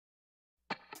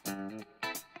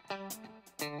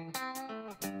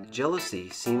Jealousy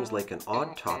seems like an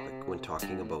odd topic when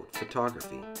talking about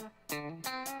photography.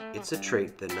 It's a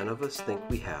trait that none of us think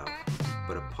we have,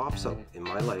 but it pops up in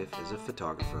my life as a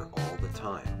photographer all the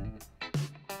time.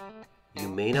 You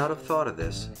may not have thought of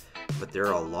this, but there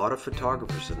are a lot of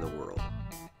photographers in the world.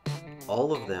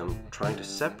 All of them trying to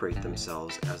separate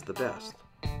themselves as the best.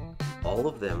 All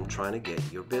of them trying to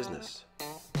get your business.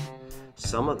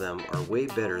 Some of them are way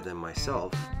better than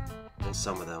myself, and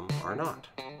some of them are not.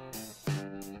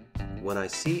 When I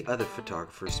see other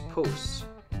photographers' posts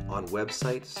on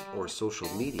websites or social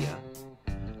media,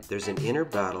 there's an inner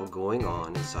battle going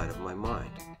on inside of my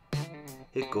mind.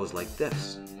 It goes like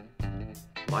this.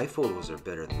 My photos are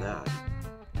better than that.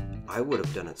 I would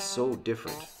have done it so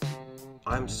different.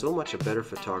 I'm so much a better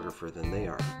photographer than they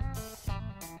are.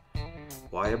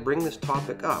 Why I bring this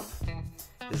topic up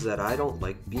is that I don't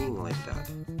like being like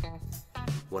that.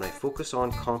 When I focus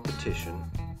on competition,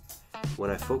 when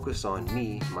I focus on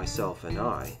me, myself, and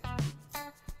I,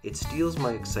 it steals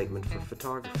my excitement for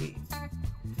photography.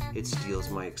 It steals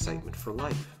my excitement for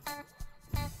life.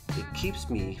 It keeps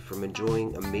me from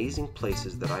enjoying amazing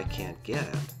places that I can't get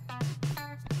at.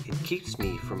 It keeps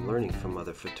me from learning from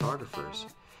other photographers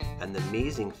and the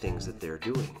amazing things that they're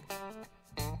doing.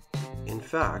 In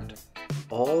fact,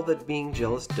 all that being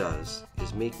jealous does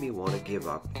is make me want to give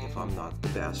up if I'm not the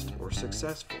best or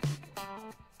successful.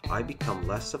 I become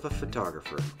less of a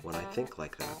photographer when I think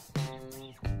like that.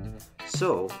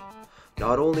 So,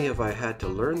 not only have I had to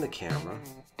learn the camera,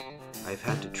 I've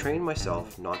had to train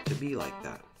myself not to be like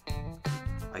that.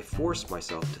 I force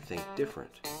myself to think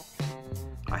different.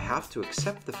 I have to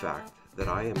accept the fact that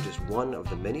I am just one of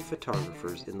the many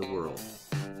photographers in the world.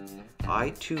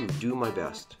 I too do my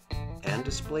best and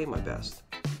display my best.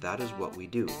 That is what we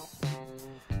do.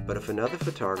 But if another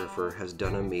photographer has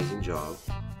done an amazing job,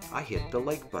 I hit the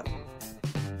like button.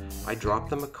 I drop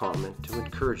them a comment to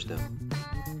encourage them.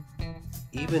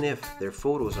 Even if their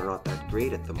photos are not that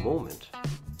great at the moment,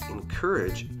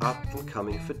 encourage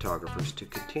up-and-coming photographers to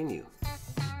continue.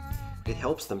 It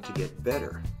helps them to get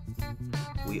better.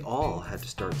 We all had to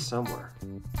start somewhere.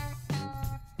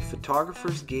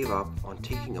 Photographers gave up on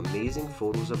taking amazing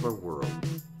photos of our world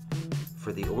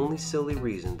for the only silly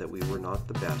reason that we were not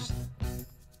the best.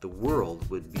 The world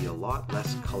would be a lot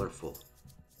less colorful.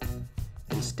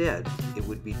 Instead, it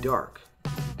would be dark.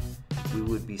 We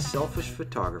would be selfish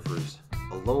photographers,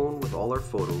 alone with all our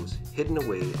photos hidden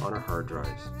away on our hard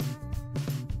drives.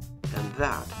 And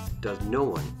that does no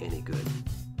one any good.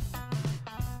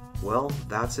 Well,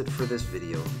 that's it for this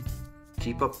video.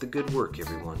 Keep up the good work,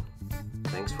 everyone.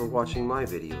 Thanks for watching my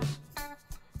videos.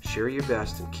 Share your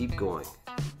best and keep going.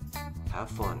 Have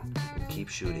fun and keep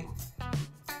shooting.